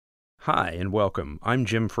Hi, and welcome. I'm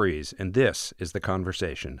Jim Fries, and this is The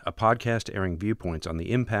Conversation, a podcast airing viewpoints on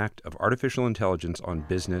the impact of artificial intelligence on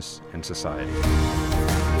business and society.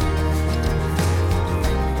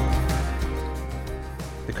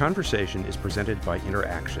 The Conversation is presented by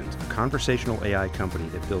Interactions, a conversational AI company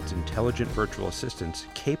that builds intelligent virtual assistants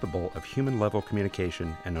capable of human-level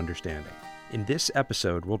communication and understanding. In this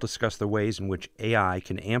episode, we'll discuss the ways in which AI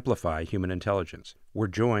can amplify human intelligence. We're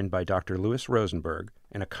joined by Dr. Louis Rosenberg,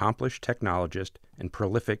 an accomplished technologist and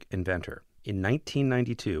prolific inventor. In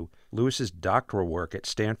 1992, Louis's doctoral work at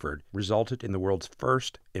Stanford resulted in the world's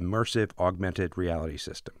first immersive augmented reality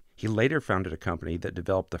system. He later founded a company that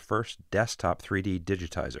developed the first desktop 3D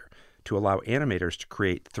digitizer to allow animators to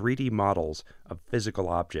create 3D models of physical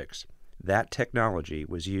objects. That technology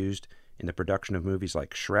was used in the production of movies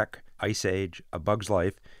like Shrek, Ice Age, A Bug's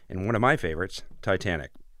Life, and one of my favorites,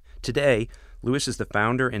 Titanic. Today, Louis is the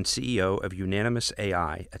founder and CEO of Unanimous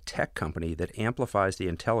AI, a tech company that amplifies the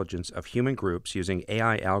intelligence of human groups using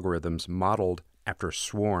AI algorithms modeled after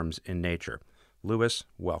swarms in nature. Louis,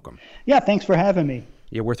 welcome. Yeah, thanks for having me.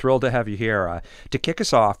 Yeah, we're thrilled to have you here. To kick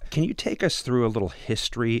us off, can you take us through a little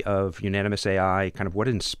history of Unanimous AI, kind of what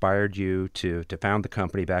inspired you to found the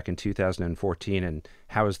company back in 2014, and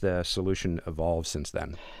how has the solution evolved since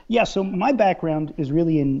then? Yeah, so my background is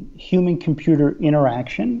really in human-computer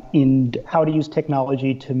interaction, in how to use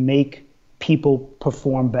technology to make people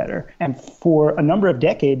perform better. And for a number of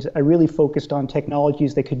decades, I really focused on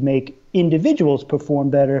technologies that could make individuals perform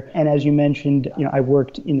better. And as you mentioned, I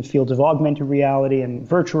worked in the fields of augmented reality and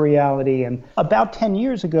virtual reality. And about 10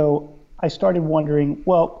 years ago, I started wondering,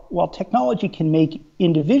 well, while technology can make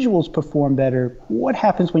individuals perform better, what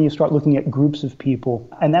happens when you start looking at groups of people?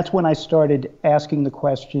 And that's when I started asking the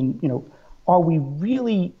question, are we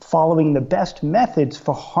really following the best methods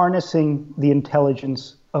for harnessing the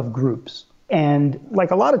intelligence of groups? And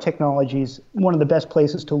like a lot of technologies, one of the best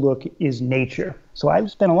places to look is nature. So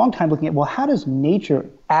I've spent a long time looking at, well, how does nature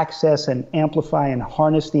access and amplify and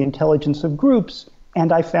harness the intelligence of groups?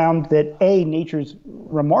 And I found that A, nature's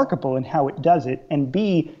remarkable in how it does it, and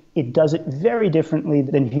B, it does it very differently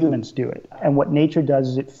than humans do it. And what nature does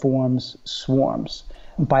is it forms swarms.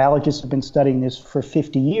 Biologists have been studying this for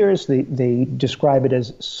 50 years. They describe it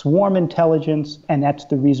as swarm intelligence, and that's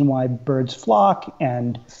the reason why birds flock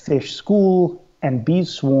and fish school and bees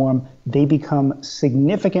swarm. They become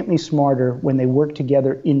significantly smarter when they work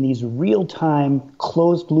together in these real-time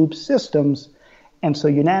closed-loop systems. And so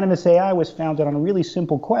Unanimous AI was founded on a really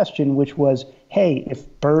simple question, which was, hey, if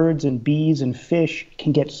birds and bees and fish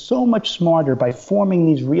can get so much smarter by forming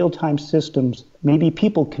these real-time systems, maybe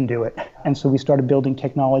people can do it. And so we started building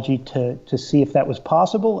technology to see if that was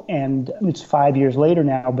possible. And it's 5 years later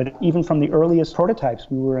now, but even from the earliest prototypes,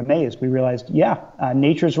 we were amazed. We realized,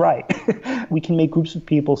 nature's right. We can make groups of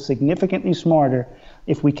people significantly smarter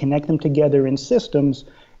if we connect them together in systems.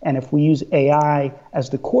 And if we use AI as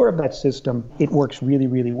the core of that system, it works really,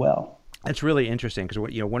 really well. That's really interesting because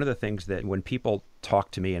one of the things that when people talk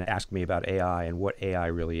to me and ask me about AI and what AI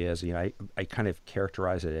really is, I kind of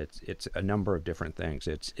characterize it. It's a number of different things.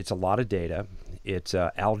 It's a lot of data, it's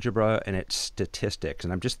algebra, and it's statistics.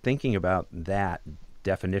 And I'm just thinking about that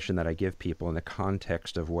definition that I give people in the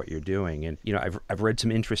context of what you're doing. And, I've read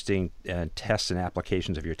some interesting tests and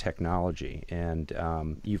applications of your technology. And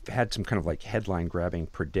you've had some kind of like headline grabbing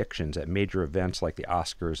predictions at major events like the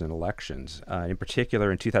Oscars and elections. In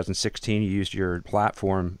particular, in 2016, you used your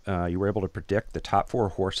platform. You were able to predict the top 4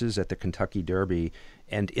 horses at the Kentucky Derby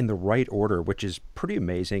and in the right order, which is pretty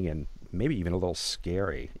amazing and maybe even a little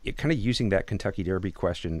scary. Kind of using that Kentucky Derby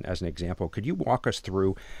question as an example, could you walk us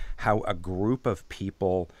through how a group of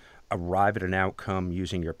people arrive at an outcome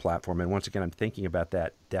using your platform? And once again, I'm thinking about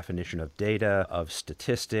that definition of data, of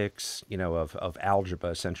statistics, of algebra,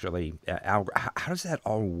 essentially. How does that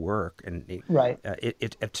all work? And right.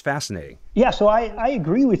 It's fascinating. Yeah, so I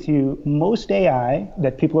agree with you. Most AI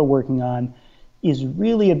that people are working on is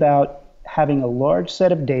really about having a large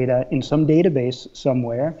set of data in some database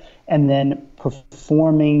somewhere, and then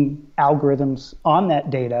performing algorithms on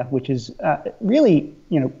that data, which is really,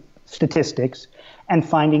 statistics, and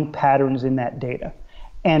finding patterns in that data.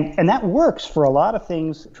 And that works for a lot of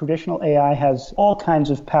things. Traditional AI has all kinds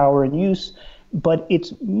of power and use, but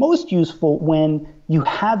it's most useful when you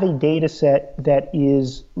have a data set that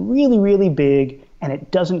is really, really big and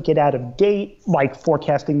it doesn't get out of date, like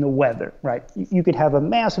forecasting the weather, right? You could have a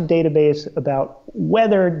massive database about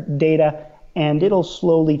weather data, and it'll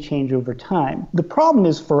slowly change over time. The problem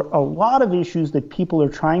is for a lot of issues that people are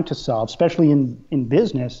trying to solve, especially in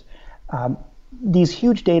business, these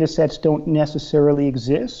huge data sets don't necessarily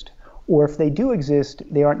exist, or if they do exist,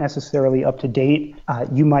 they aren't necessarily up to date.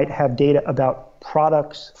 You might have data about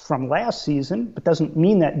products from last season, but doesn't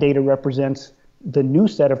mean that data represents the new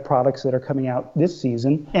set of products that are coming out this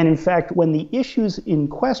season. And in fact, when the issues in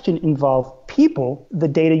question involve people, the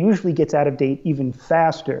data usually gets out of date even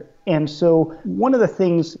faster. And so one of the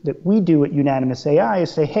things that we do at Unanimous AI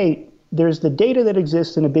is say, hey, there's the data that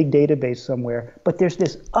exists in a big database somewhere, but there's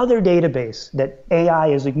this other database that AI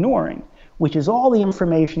is ignoring, which is all the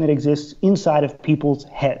information that exists inside of people's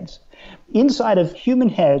heads. Inside of human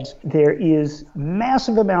heads, there is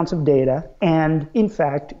massive amounts of data. And in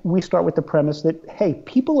fact, we start with the premise that, hey,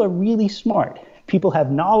 people are really smart. People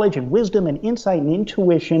have knowledge and wisdom and insight and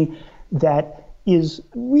intuition that is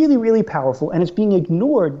really, really powerful, and it's being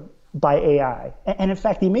ignored by AI. And in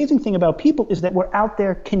fact, the amazing thing about people is that we're out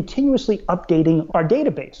there continuously updating our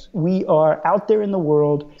database. We are out there in the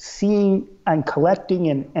world seeing and collecting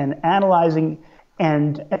and analyzing.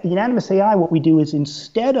 And at Unanimous AI, what we do is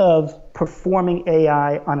instead of performing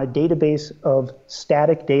AI on a database of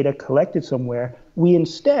static data collected somewhere, we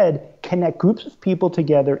instead connect groups of people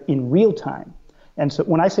together in real time. And so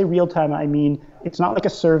when I say real time, I mean it's not like a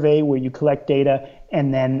survey where you collect data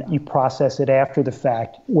and then you process it after the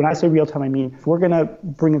fact. When I say real time, I mean if we're going to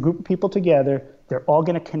bring a group of people together, they're all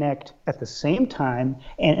going to connect at the same time.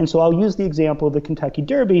 And so I'll use the example of the Kentucky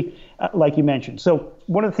Derby, like you mentioned. So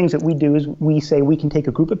one of the things that we do is we say we can take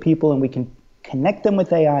a group of people and we can connect them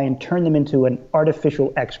with AI and turn them into an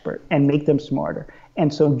artificial expert and make them smarter.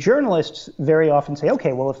 And so journalists very often say,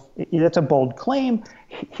 okay, well, if that's a bold claim,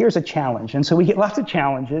 here's a challenge. And so we get lots of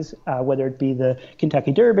challenges, whether it be the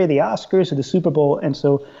Kentucky Derby, the Oscars, or the Super Bowl. And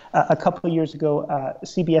so a couple of years ago,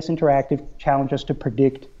 CBS Interactive challenged us to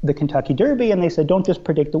predict the Kentucky Derby. And they said, don't just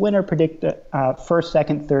predict the winner, predict the first,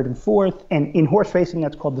 second, third, and fourth. And in horse racing,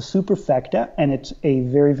 that's called the superfecta. And it's a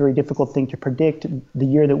very, very difficult thing to predict. The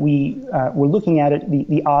year that we were looking at it,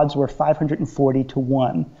 the odds were 540 to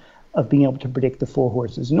 1 of being able to predict the four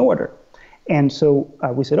horses in order. And so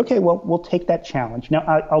we said, okay, well, we'll take that challenge. Now,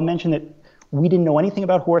 I'll mention that we didn't know anything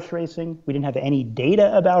about horse racing. We didn't have any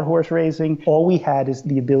data about horse racing. All we had is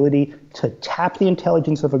the ability to tap the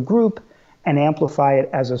intelligence of a group and amplify it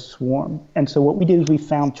as a swarm. And so what we did is we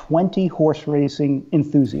found 20 horse racing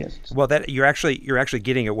enthusiasts. Well, that you're actually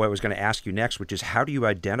getting at what I was going to ask you next, which is how do you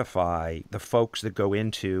identify the folks that go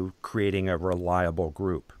into creating a reliable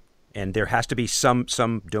group? And there has to be some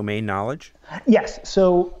domain knowledge? Yes.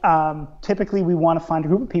 So typically we want to find a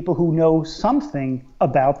group of people who know something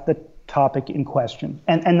about the topic in question.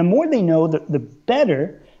 And the more they know, the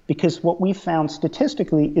better, because what we found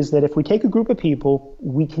statistically is that if we take a group of people,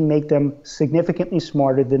 we can make them significantly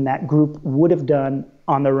smarter than that group would have done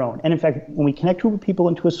on their own. And in fact, when we connect a group of people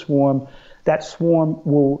into a swarm, that swarm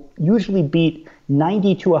will usually beat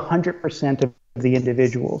 90 to 100% of the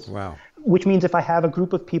individuals. Wow. Which means if I have a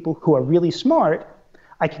group of people who are really smart,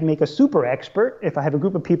 I can make a super expert. If I have a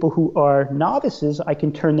group of people who are novices, I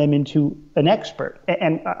can turn them into an expert.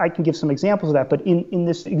 And I can give some examples of that. But in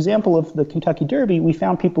this example of the Kentucky Derby, we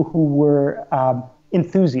found people who were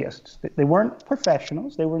enthusiasts. They weren't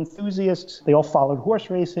professionals. They were enthusiasts. They all followed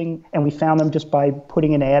horse racing. And we found them just by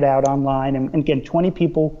putting an ad out online. And again, 20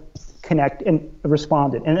 people connect and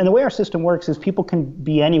responded. And the way our system works is people can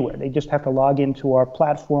be anywhere. They just have to log into our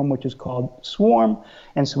platform, which is called Swarm.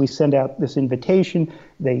 And so we send out this invitation.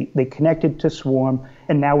 They connected to Swarm.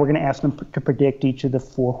 And now we're going to ask them to predict each of the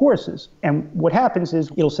four horses. And what happens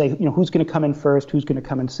is it'll say, who's going to come in first, who's going to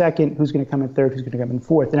come in second, who's going to come in third, who's going to come in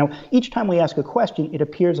fourth. And now each time we ask a question, it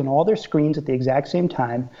appears on all their screens at the exact same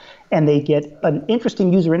time. And they get an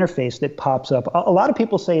interesting user interface that pops up. A lot of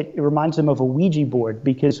people say it reminds them of a Ouija board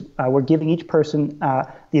because we're giving each person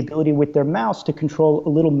the ability with their mouse to control a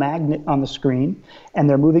little magnet on the screen. And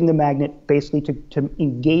they're moving the magnet basically to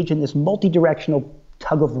engage in this multi-directional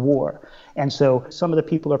tug of war. And so some of the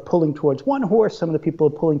people are pulling towards one horse, some of the people are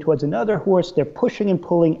pulling towards another horse, they're pushing and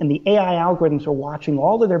pulling, and the AI algorithms are watching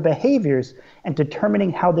all of their behaviors and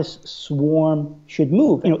determining how this swarm should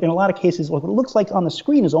move. In a lot of cases, what it looks like on the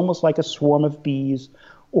screen is almost like a swarm of bees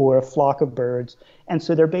or a flock of birds. And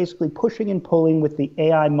so they're basically pushing and pulling with the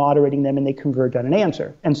AI moderating them, and they converge on an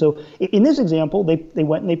answer. And so in this example, they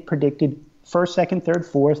went and they predicted first, second, third,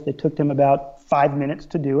 fourth. It took them about 5 minutes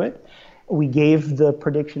to do it. We gave the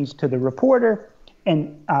predictions to the reporter,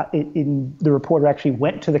 And the reporter actually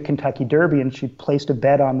went to the Kentucky Derby and she placed a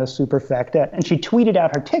bet on the superfecta. And she tweeted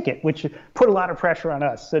out her ticket, which put a lot of pressure on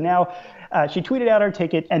us. So now she tweeted out her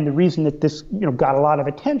ticket. And the reason that this got a lot of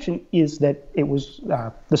attention is that it was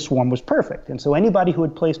the swarm was perfect. And so anybody who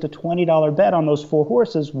had placed a $20 bet on those 4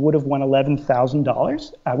 horses would have won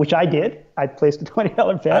 $11,000, which I did. I placed a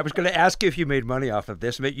 $20 bet. I was going to ask you if you made money off of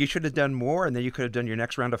this. You should have done more, and then you could have done your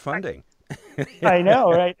next round of funding. I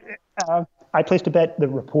know, right? I placed a bet. The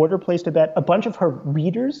reporter placed a bet. A bunch of her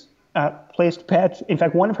readers placed bets. In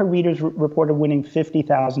fact, one of her readers reported winning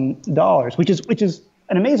 $50,000, which is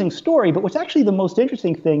an amazing story. But what's actually the most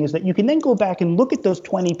interesting thing is that you can then go back and look at those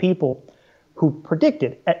 20 people who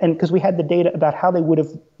predicted, and because we had the data about how they would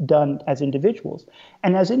have done as individuals.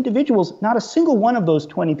 And as individuals, not a single one of those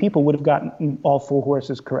 20 people would have gotten all 4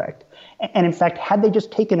 horses correct. And in fact, had they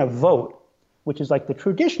just taken a vote, which is like the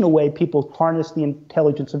traditional way people harness the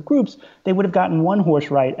intelligence of groups, they would have gotten 1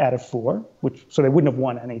 horse right out of 4, so they wouldn't have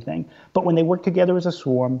won anything. But when they worked together as a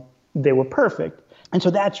swarm, they were perfect. And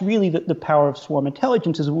so that's really the power of swarm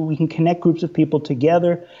intelligence, is where we can connect groups of people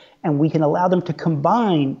together and we can allow them to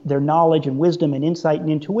combine their knowledge and wisdom and insight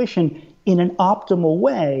and intuition in an optimal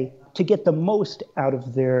way to get the most out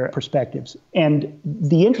of their perspectives. And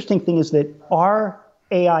the interesting thing is that our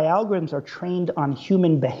AI algorithms are trained on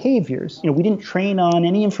human behaviors. We didn't train on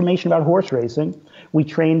any information about horse racing. We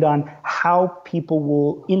trained on how people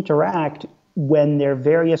will interact when their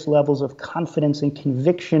various levels of confidence and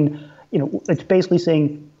conviction, it's basically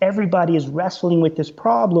saying everybody is wrestling with this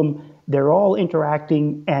problem. They're all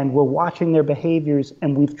interacting and we're watching their behaviors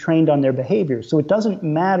and we've trained on their behaviors. So it doesn't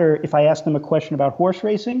matter if I ask them a question about horse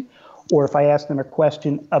racing or if I ask them a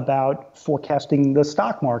question about forecasting the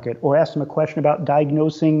stock market or ask them a question about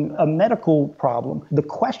diagnosing a medical problem. The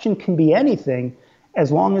question can be anything. As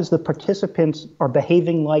long as the participants are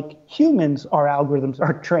behaving like humans, our algorithms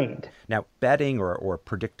are trained. Now, betting or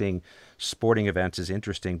predicting sporting events is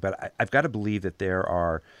interesting, but I've got to believe that there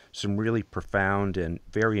are some really profound and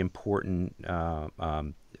very important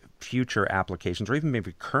future applications, or even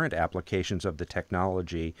maybe current applications of the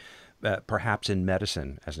technology, perhaps in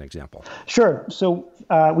medicine, as an example. Sure. So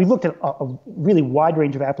we've looked at a really wide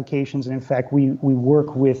range of applications. And in fact, we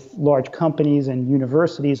work with large companies and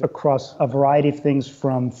universities across a variety of things,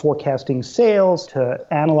 from forecasting sales to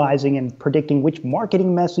analyzing and predicting which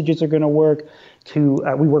marketing messages are going to work, to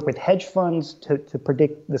we work with hedge funds to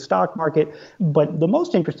predict the stock market. But the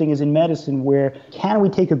most interesting is in medicine, where can we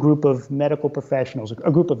take a group of medical professionals, a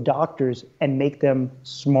group of doctors, and make them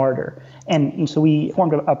smarter? And so we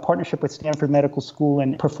formed a partnership with Stanford Medical School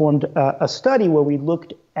and performed a study where we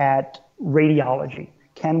looked at radiology.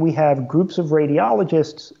 Can we have groups of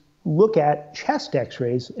radiologists look at chest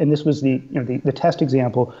x-rays, and this was the test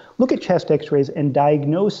example, look at chest x-rays and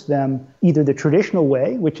diagnose them either the traditional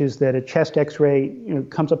way, which is that a chest x-ray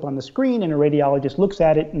comes up on the screen and a radiologist looks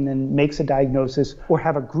at it and then makes a diagnosis, or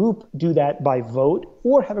have a group do that by vote,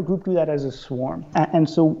 or have a group do that as a swarm. And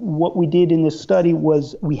so what we did in this study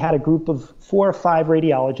was we had a group of 4 or 5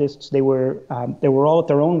 radiologists. They were all at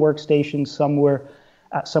their own workstations. Some were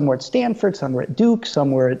at Stanford, some were at Duke,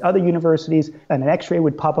 some were at other universities, and an x-ray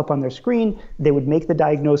would pop up on their screen. They would make the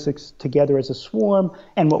diagnosis together as a swarm.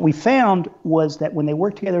 And what we found was that when they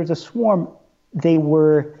worked together as a swarm, they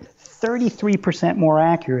were 33% more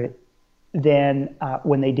accurate than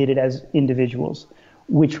when they did it as individuals,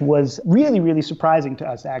 which was really, really surprising to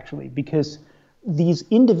us, actually, because these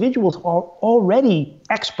individuals are already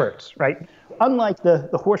experts, right? Unlike the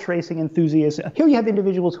horse racing enthusiasts, here you have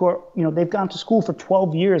individuals who are, they've gone to school for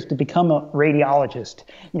 12 years to become a radiologist.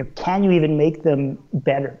 Can you even make them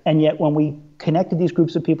better? And yet when we connected these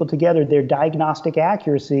groups of people together, their diagnostic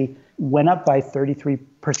accuracy went up by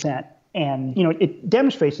 33%. And, it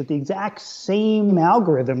demonstrates that the exact same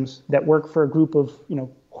algorithms that work for a group of,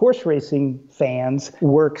 horse racing fans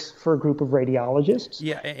works for a group of radiologists.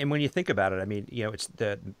 Yeah, and when you think about it, I mean, it's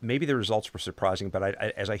maybe the results were surprising, but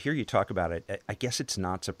as I hear you talk about it, I guess it's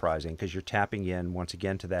not surprising, because you're tapping in once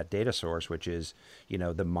again to that data source, which is,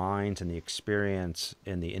 the minds and the experience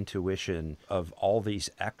and the intuition of all these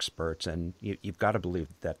experts, and you've got to believe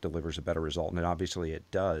that delivers a better result, and obviously it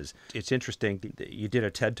does. It's interesting. You did a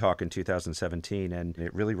TED Talk in 2017, and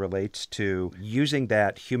it really relates to using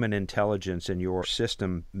that human intelligence in your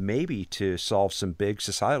system maybe to solve some big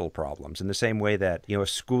societal problems, in the same way that a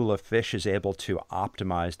school of fish is able to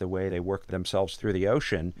optimize the way they work themselves through the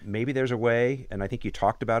ocean. Maybe there's a way, and I think you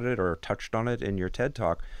talked about it or touched on it in your TED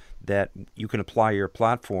Talk, that you can apply your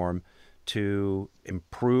platform to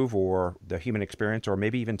improve or the human experience, or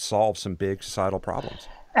maybe even solve some big societal problems.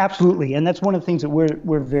 Absolutely. And that's one of the things that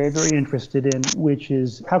we're very, very interested in, which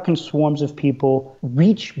is how can swarms of people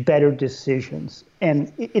reach better decisions?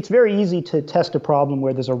 And it's very easy to test a problem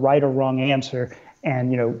where there's a right or wrong answer.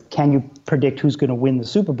 And, can you predict who's going to win the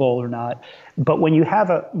Super Bowl or not? But when you have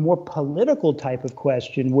a more political type of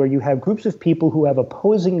question where you have groups of people who have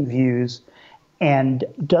opposing views, and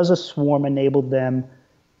does a swarm enable them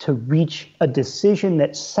to reach a decision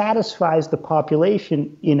that satisfies the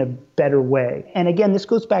population in a better way? And again, this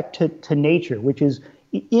goes back to nature, which is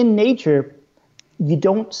in nature, you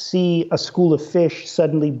don't see a school of fish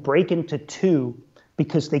suddenly break into two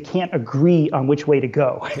because they can't agree on which way to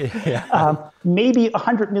go. Yeah. Maybe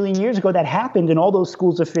 100 million years ago that happened and all those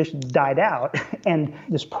schools of fish died out. And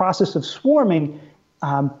this process of swarming,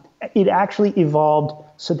 it actually evolved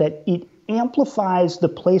so that it amplifies the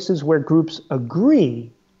places where groups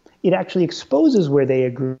agree. It actually exposes where they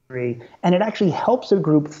agree, and it actually helps a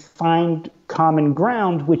group find common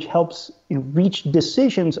ground, which helps reach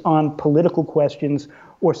decisions on political questions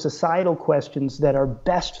or societal questions that are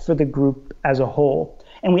best for the group as a whole.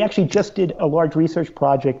 And we actually just did a large research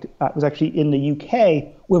project. It was actually in the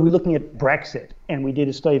UK, where we're looking at Brexit. And we did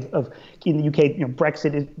a study of in the UK,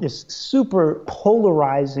 Brexit is this super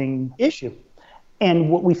polarizing issue.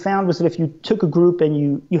 And what we found was that if you took a group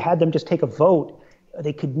and you had them just take a vote,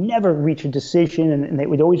 they could never reach a decision and they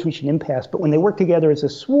would always reach an impasse. But when they worked together as a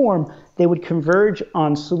swarm, they would converge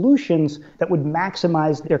on solutions that would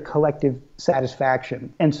maximize their collective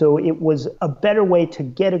satisfaction. And so it was a better way to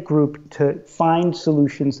get a group to find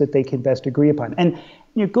solutions that they can best agree upon. And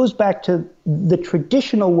it goes back to the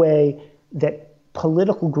traditional way that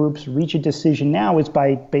political groups reach a decision now is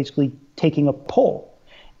by basically taking a poll.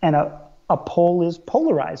 And a poll is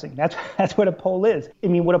polarizing. That's what a poll is. I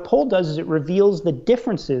mean, what a poll does is it reveals the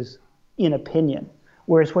differences in opinion,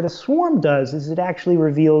 whereas what a swarm does is it actually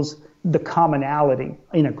reveals the commonality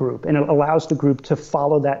in a group, and it allows the group to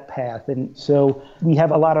follow that path. And so we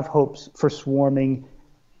have a lot of hopes for swarming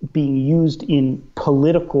being used in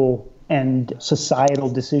political and societal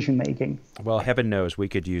decision-making. Well, heaven knows we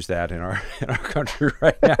could use that in our country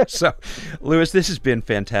right now. So, Louis, this has been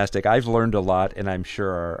fantastic. I've learned a lot, and I'm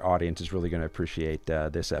sure our audience is really going to appreciate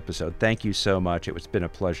this episode. Thank you so much. It's been a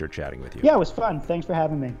pleasure chatting with you. Yeah, it was fun. Thanks for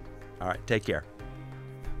having me. All right, take care.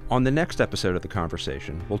 On the next episode of The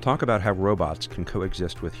Conversation, we'll talk about how robots can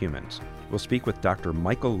coexist with humans. We'll speak with Dr.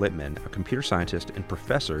 Michael Littman, a computer scientist and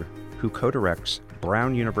professor who co-directs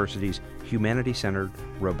Brown University's Humanity-Centered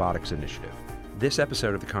Robotics Initiative. This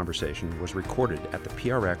episode of The Conversation was recorded at the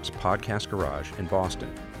PRX Podcast Garage in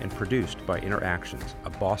Boston and produced by Interactions, a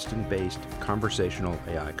Boston-based conversational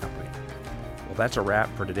AI company. Well, that's a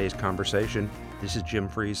wrap for today's conversation. This is Jim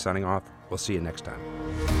Freeze signing off. We'll see you next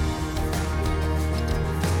time.